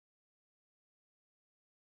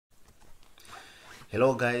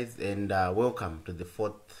Hello guys, and welcome to the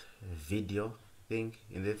fourth video thing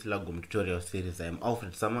in this Lagom tutorial series. I am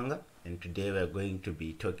Alfred Samanga, and today we are going to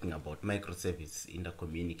be talking about microservice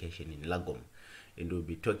intercommunication in Lagom, and we'll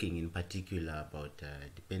be talking in particular about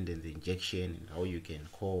dependency injection and how you can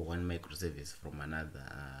call one microservice from another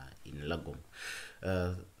in Lagom.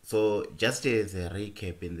 So just as a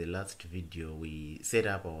recap, in the last video we set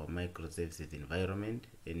up our microservices environment,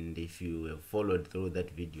 and if you have followed through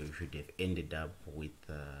that video you should have ended up with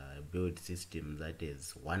a build system that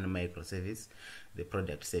is one microservice, the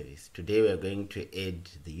product service. Today we are going to add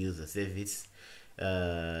the user service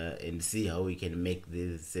and see how we can make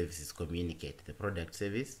these services communicate, the product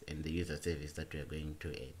service and the user service that we are going to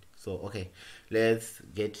add. So okay, let's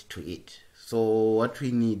get to it. So what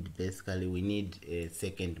we need, basically we need a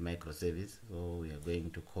second microservice, so we are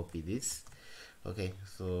going to copy this. Okay,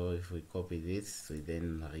 so if we copy this, we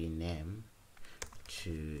then rename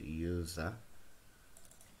to user,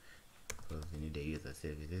 because we need a user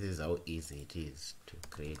service. This is how easy it is to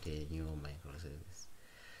create a new microservice.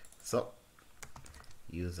 So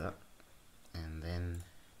user, and then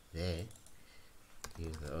there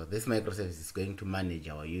user, this microservice is going to manage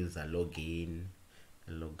our user login,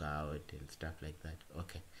 log out and stuff like that.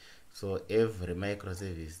 Okay, so every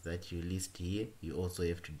microservice that you list here, you also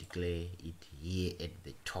have to declare it here at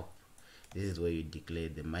the top. This is where you declare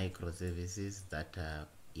the microservices that are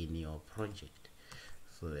in your project.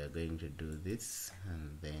 So we are going to do this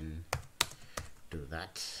and then do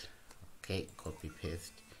that. Okay, copy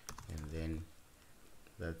paste, and then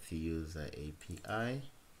that's user API,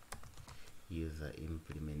 user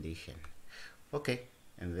implementation. Okay,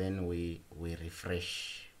 and then we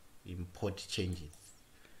refresh, import changes.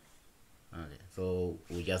 Okay, so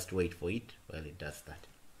we just wait for it while it does that.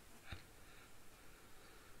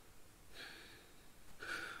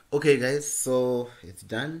 Okay guys, so it's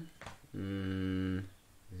done.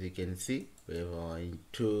 As you can see, we have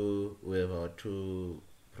our two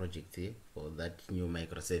projects here for that new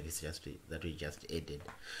microservice that we just added.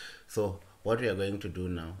 So what we are going to do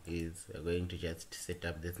now is we are going to just set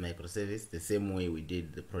up this microservice the same way we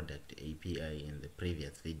did the product API in the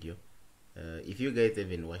previous video. If you guys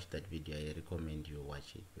haven't watched that video, I recommend you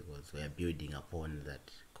watch it because we are building upon that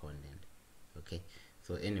content. Okay,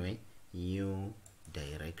 so anyway, new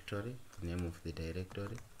directory, name of the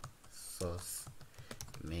directory, source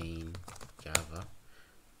main Java.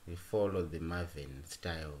 We follow the Maven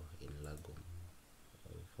style in Lagom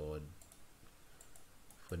for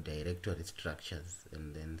directory structures,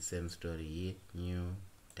 and then same story here, new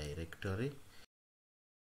directory.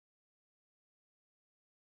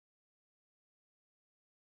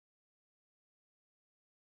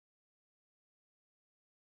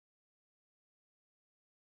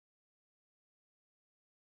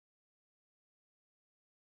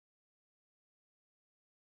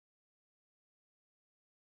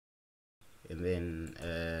 And then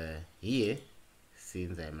here,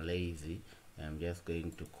 since I'm lazy, I'm just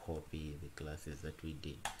going to copy the classes that we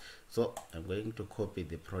did. So I'm going to copy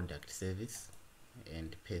the product service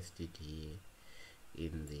and paste it here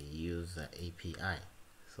in the user API.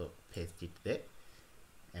 So paste it there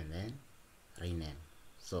and then rename.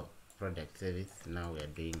 So product service, now we are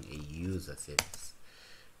doing a user service.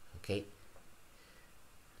 Okay,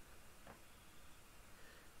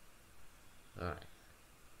 alright,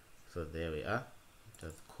 so there we are. It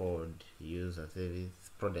was called user service,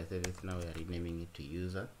 product service. Now we are renaming it to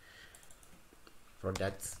user.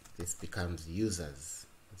 Products, this becomes users.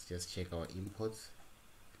 Let's just check our imports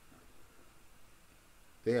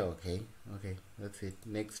there. Okay, that's it.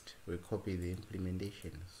 Next we copy the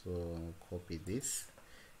implementation, so copy this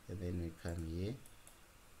and then we come here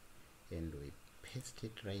and we paste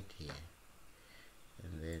it right here,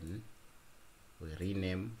 and then we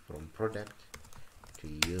rename from product to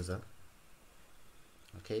user.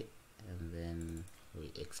 Okay, and then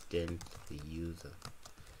we extend the user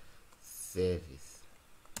service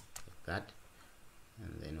like that,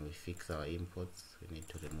 and then we fix our imports. We need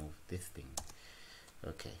to remove this thing.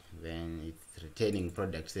 Okay, then it's returning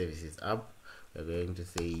product services up. We're going to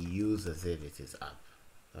say user services up.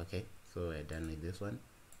 Okay, so we're done with this one.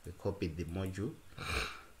 We copied the module,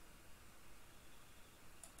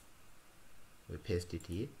 we paste it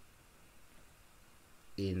here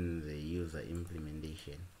in the user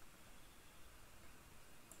implementation.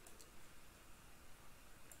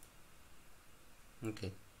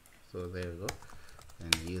 Okay, so there we go,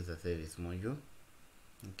 and the user service module.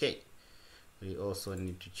 Okay, we also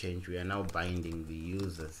need to change, we are now binding the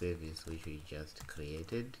user service which we just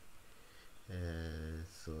created.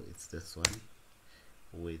 So it's this one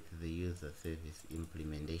with the user service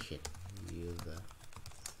implementation, user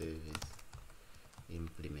service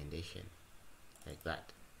implementation, like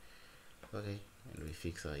that. Okay, and we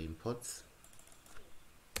fix our imports.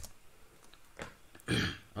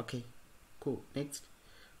 Okay, cool. Next,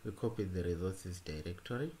 we copy the resources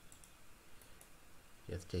directory.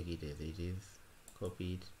 Just take it as it is,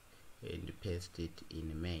 copy it and paste it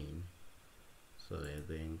in main. So we're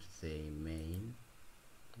going to say main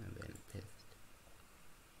and then paste.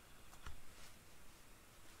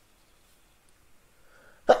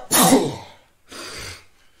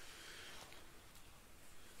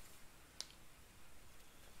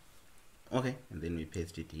 Okay, and then we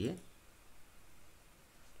paste it here.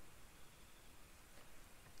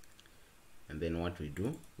 And then what we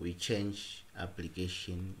do, we change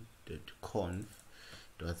application.conf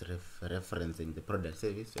to us referencing the product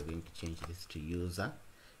service. We're going to change this to user,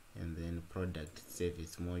 and then product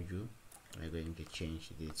service module, we're going to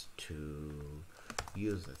change this to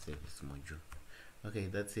user service module. Okay,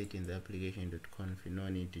 that's it in the application.conf. No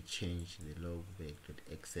need to change the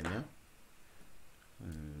logback.xml.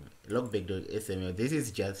 Logback.xml, this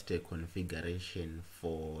is just a configuration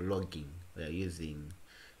for logging. We are using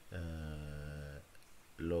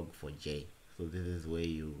log4j, so this is where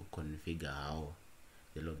you configure how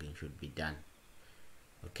the logging should be done.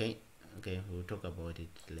 Okay, we'll talk about it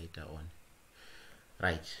later on.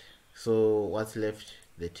 Right, so what's left?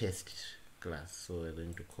 The test class. So we're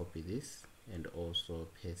going to copy this and also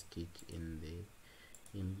paste it in the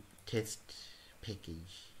test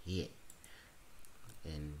package here,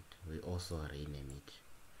 and we also rename it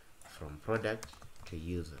from product to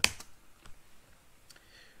user.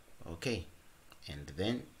 Okay, and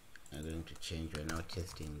then I'm going to change. We're now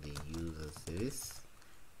testing the user service,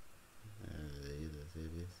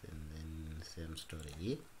 and then same story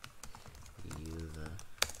here, user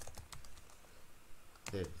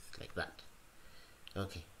service, like that.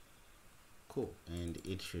 Okay, cool, and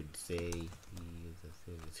it should say user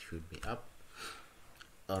service should be up.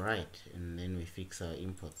 All right, and then we fix our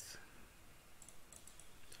imports.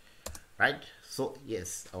 Right, so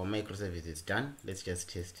yes, our microservice is done. Let's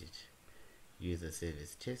just test it. User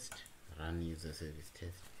service test, run user service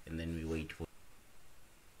test, and then we wait for.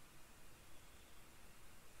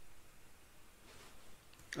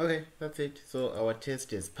 Okay, that's it. So our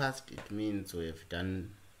test is passed. It means we've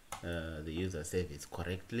done the user service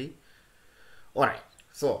correctly. All right,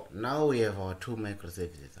 so now we have our two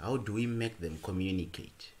microservices. How do we make them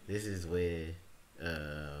communicate? This is where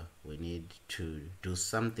we need to do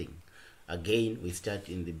something. Again, we start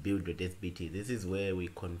in the build.sbt. This is where we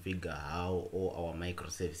configure how all our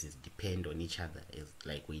microservices depend on each other, as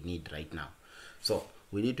like we need right now. So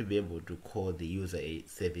we need to be able to call the user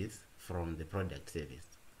service from the product service.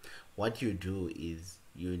 What you do is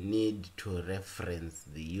you need to reference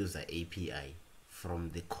the user API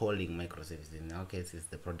from the calling microservice. In our case, it's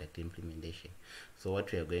the product implementation. So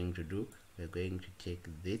what we are going to do, we're going to take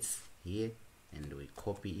this here and we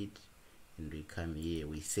copy it, and we come here,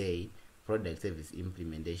 we say product service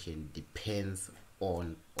implementation depends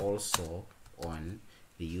on also on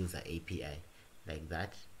the user API, like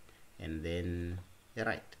that. And then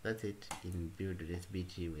right, that's it. In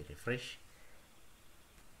build.sbt we refresh.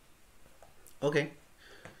 Okay,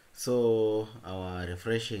 so our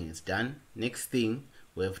refreshing is done. Next thing,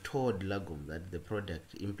 we have told Lagom that the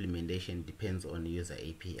product implementation depends on user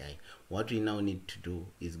API. What we now need to do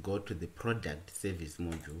is go to the product service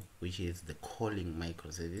module, which is the calling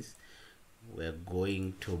microservice. We're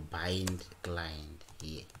going to bind client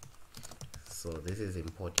here. So this is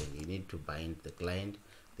important. You need to bind the client.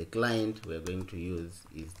 The client we're going to use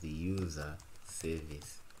is the user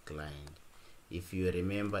service client. If you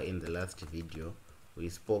remember in the last video, we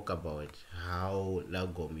spoke about how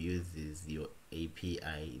Lagom uses your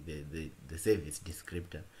API, the service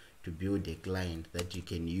descriptor, to build a client that you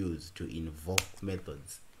can use to invoke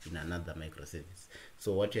methods in another microservice.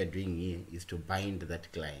 So what you're doing here is to bind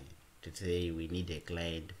that client, to say we need a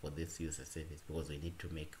client for this user service because we need to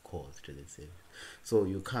make calls to the service. So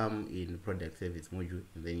you come in product service module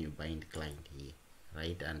and then you bind client here,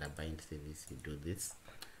 right under bind service you do this.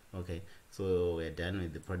 Okay, so we're done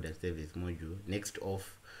with the product service module. Next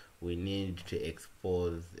off, we need to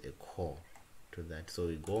expose a call to that. So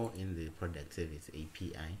we go in the product service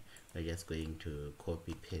API. We're just going to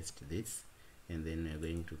copy paste this, and then we're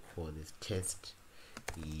going to call this test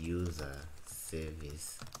user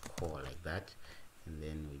service call, like that. And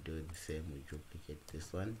then we do the same, we duplicate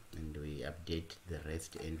this one and we update the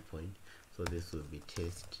REST endpoint. So this will be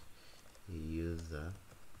test user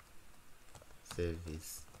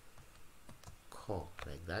service call,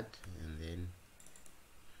 like that. And then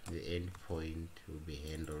the endpoint will be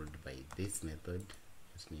handled by this method.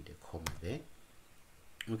 Just need a comma there.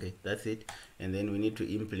 Okay, that's it. And then we need to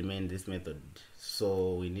implement this method.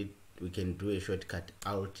 So we can do a shortcut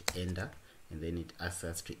alt enter, and then it asks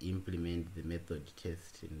us to implement the method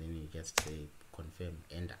test, and then you just say confirm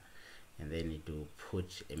enter, and then it will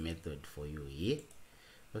put a method for you here.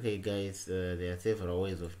 Okay guys, there are several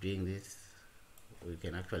ways of doing this. We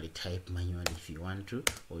can actually type manually if you want to,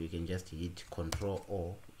 or you can just hit Control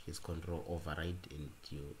O, which is control override, and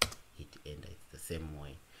you hit enter. It's the same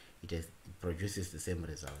way. It produces the same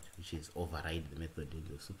result, which is override the method in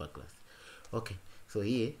the superclass. Okay, so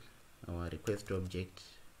here our request object,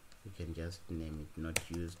 we can just name it not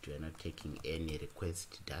used. We are not taking any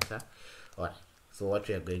request data. Alright, so what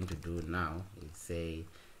we are going to do now is say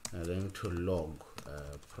we're going to log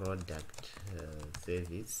product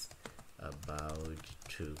service about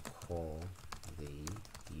to call the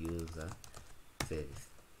user service,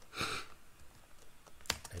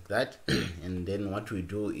 like that. And then what we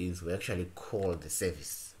do is we actually call the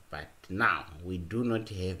service, but now we do not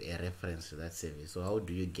have a reference to that service. So how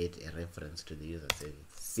do you get a reference to the user service?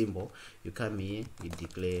 Simple. You come here, you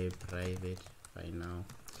declare private final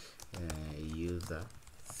user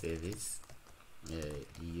service,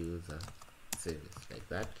 like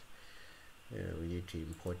that. We need to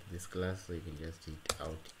import this class, so you can just hit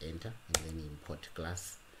alt enter and then import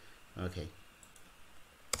class. Okay,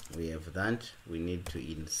 we have that. We need to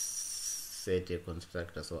insert a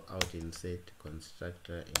constructor, so alt insert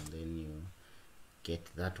constructor, and then you get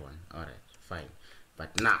that one. All right, fine.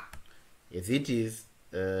 But now as it is,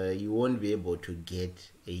 you won't be able to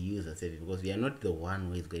get a user service because we are not the one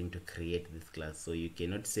who is going to create this class. So you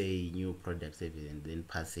cannot say new product service and then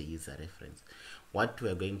pass a user reference. What we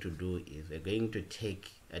are going to do is we're going to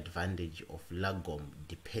take advantage of Lagom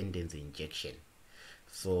dependency injection.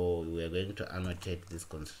 So we are going to annotate this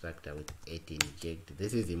constructor with @inject.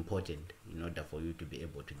 This is important in order for you to be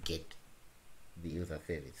able to get the user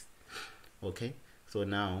service. Okay, so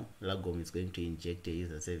now Lagom is going to inject a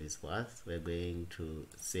user service for us. We're going to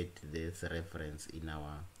set this reference in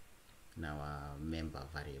our member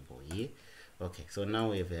variable here. Okay, so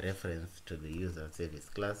now we have a reference to the user service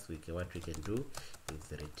class. What we can do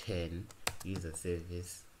is return user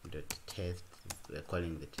service dot test. We're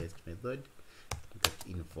calling the test method dot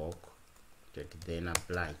invoke dot then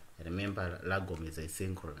apply. Remember, Lagom is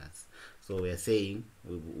asynchronous, so we are saying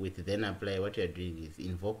with then apply, what we are doing is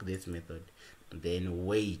invoke this method, then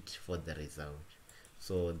wait for the result.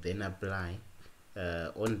 So then apply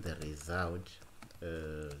on the result.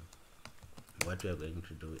 What we are going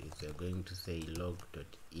to do is we are going to say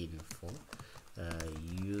log.info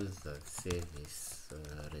user service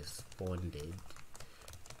responded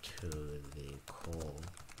to the call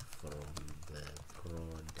from the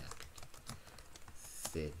product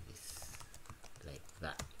service, like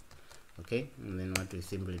that. Okay, and then what we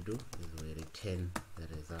simply do is we return the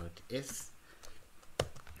result S,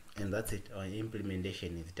 and that's it. Our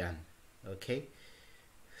implementation is done. Okay,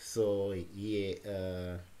 so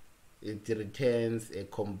here it returns a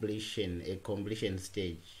completion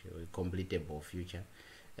stage, or a completable future.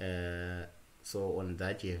 So on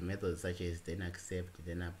that you have methods such as then accept,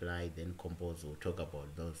 then apply, then compose. We'll talk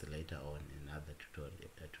about those later on in other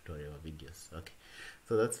tutorial videos. Okay,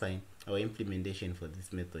 so that's fine. Our implementation for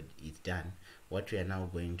this method is done. What we are now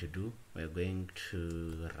going to do, we're going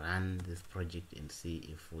to run this project and see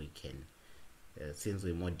if we can, since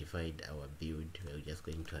we modified our build, we're just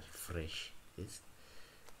going to refresh this.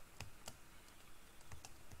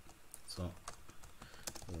 So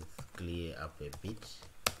let's clear up a bit,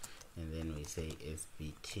 and then we say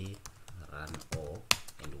sbt run all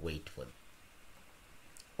and wait for them.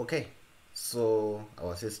 Okay, so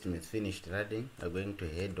our system is finished running. We're going to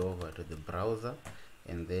head over to the browser,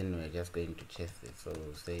 and then we're just going to test it. So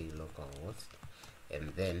we'll say localhost,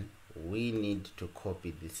 and then we need to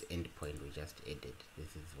copy this endpoint we just added.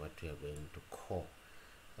 This is what we are going to call.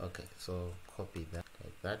 Okay, so copy that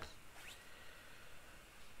like that.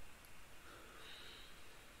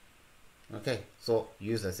 Okay, so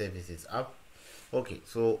user service is up. Okay,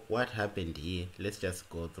 so what happened here, let's just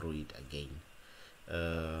go through it again.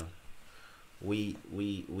 We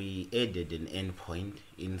added an endpoint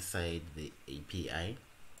inside the API,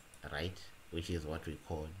 right, which is what we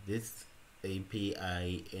call this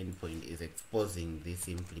API endpoint is exposing this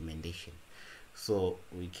implementation. So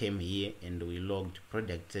we came here and we logged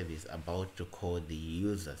product service about to call the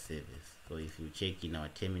user service. So if you check in our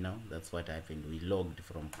terminal, that's what happened. We logged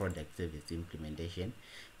from product service implementation,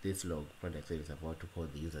 this log product service about to call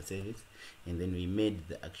the user service, and then we made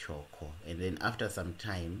the actual call. And then after some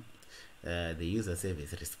time, the user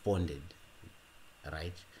service responded,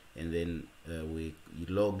 right? and then we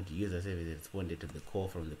logged user service responded to the call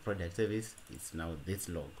from the product service. It's now this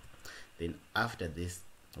log. Then after this,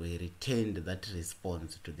 we returned that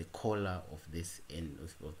response to the caller of this end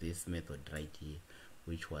of this method right here,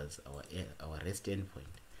 which was our REST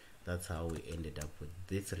endpoint. That's how we ended up with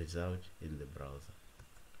this result in the browser.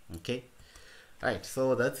 Okay, right,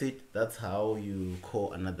 so that's it. That's how you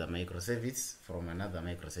call another microservice from another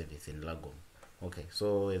microservice in Lagom. Okay,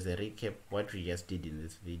 so as a recap, what we just did in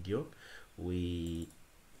this video, we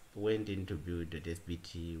went into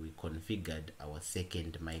build.sbt, we configured our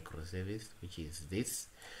second microservice, which is this.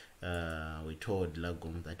 We told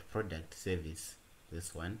Lagom that product service,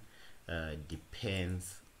 this one,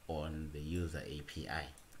 depends on the user API.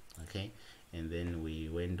 Okay, and then we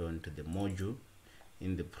went on to the module.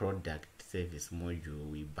 In the product service module,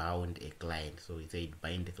 we bound a client. So we said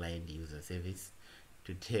bind the client user service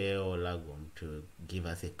to tell Lagom to give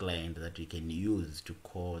us a client that we can use to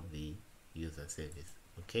call the user service.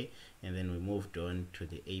 Okay, and then we moved on to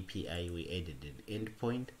the API. We added an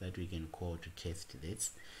endpoint that we can call to test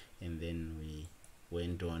this, and then we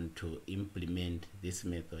went on to implement this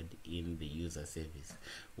method in the user service,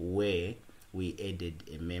 where we added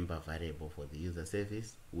a member variable for the user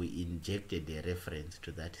service. We injected a reference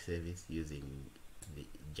to that service using the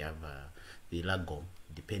Lagom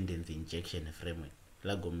dependency injection framework.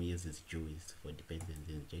 Lagom uses GUIs for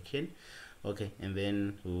dependency injection. Okay, and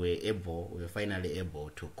then we were finally able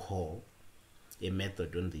to call a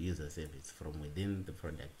method on the user service from within the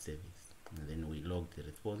product service, and then we logged the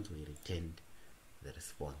response, we returned the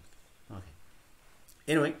response. Okay,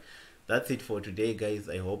 anyway, that's it for today, guys.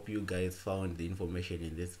 I hope you guys found the information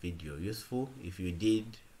in this video useful. If you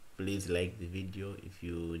did, please like the video. If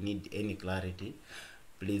you need any clarity,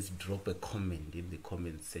 please drop a comment in the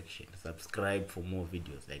comment section. Subscribe for more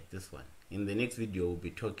videos like this one. In the next video, we'll be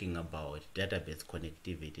talking about database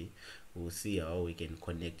connectivity. We'll see how we can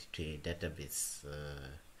connect to a database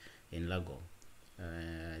in Lagom.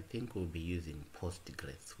 I think we'll be using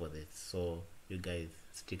Postgres for this. So you guys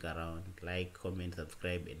stick around, like, comment,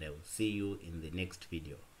 subscribe, and I will see you in the next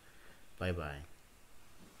video. Bye bye.